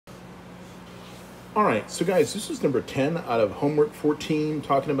All right, so guys, this is number 10 out of homework 14,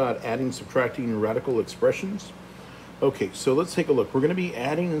 talking about adding, subtracting radical expressions. Okay, so let's take a look. We're going to be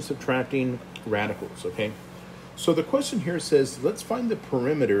adding and subtracting radicals, okay? So the question here says, let's find the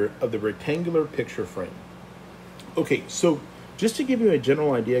perimeter of the rectangular picture frame. Okay, so just to give you a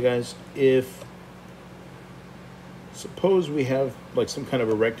general idea, guys, if suppose we have like some kind of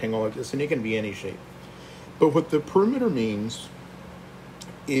a rectangle like this, and it can be any shape. But what the perimeter means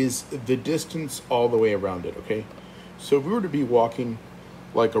is the distance all the way around it, okay? So if we were to be walking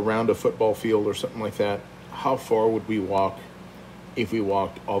like around a football field or something like that, how far would we walk if we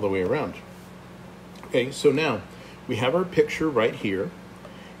walked all the way around? Okay, so now we have our picture right here.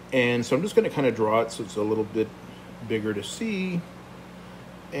 And so I'm just going to kind of draw it so it's a little bit bigger to see.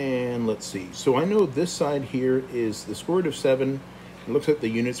 And let's see. So I know this side here is the square root of 7. It looks like the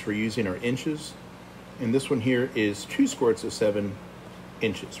units we're using are inches. And this one here is 2 square roots of 7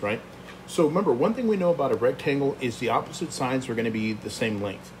 inches, right? So remember, one thing we know about a rectangle is the opposite sides are going to be the same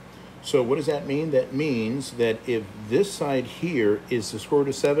length. So what does that mean? That means that if this side here is the square root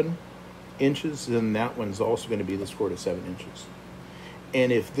of 7 inches, then that one's also going to be the square root of 7 inches.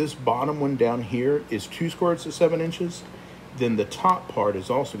 And if this bottom one down here is 2 square roots of 7 inches, then the top part is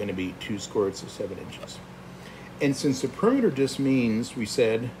also going to be 2 square roots of 7 inches. And since the perimeter just means, we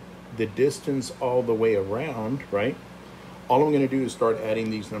said, the distance all the way around, right? All I'm going to do is start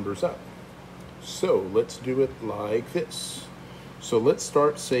adding these numbers up. So let's do it like this. So let's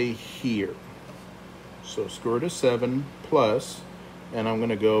start, say, here. So square root of 7 plus, and I'm going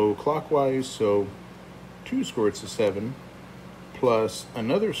to go clockwise, so 2 square roots of 7 plus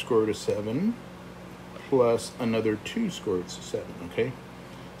another square root of 7 plus another 2 square roots of 7, okay?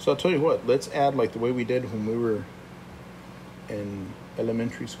 So I'll tell you what, let's add like the way we did when we were in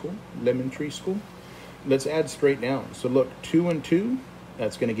elementary school. Let's add straight down. So look, 2 and 2,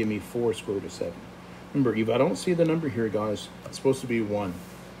 that's going to give me 4 square root of 7. Remember, if I don't see the number here, guys, it's supposed to be 1.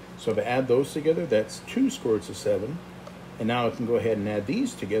 So if I add those together, that's 2 square roots of 7. And now I can go ahead and add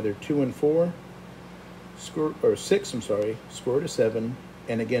these together, 2 and 4, 6, square root of 7.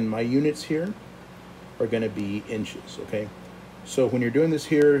 And again, my units here are going to be inches, okay? So when you're doing this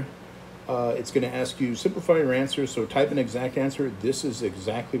here, it's going to ask you, simplify your answer. So type an exact answer. This is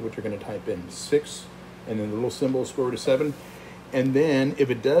exactly what you're going to type in, 6, and then the little symbol, square root of 7. And then if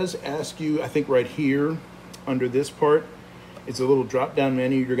it does ask you, I think right here under this part, it's a little drop-down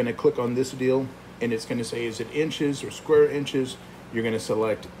menu. You're going to click on this deal, and it's going to say, is it inches or square inches? You're going to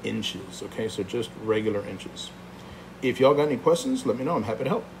select inches, okay? So just regular inches. If y'all got any questions, let me know. I'm happy to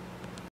help.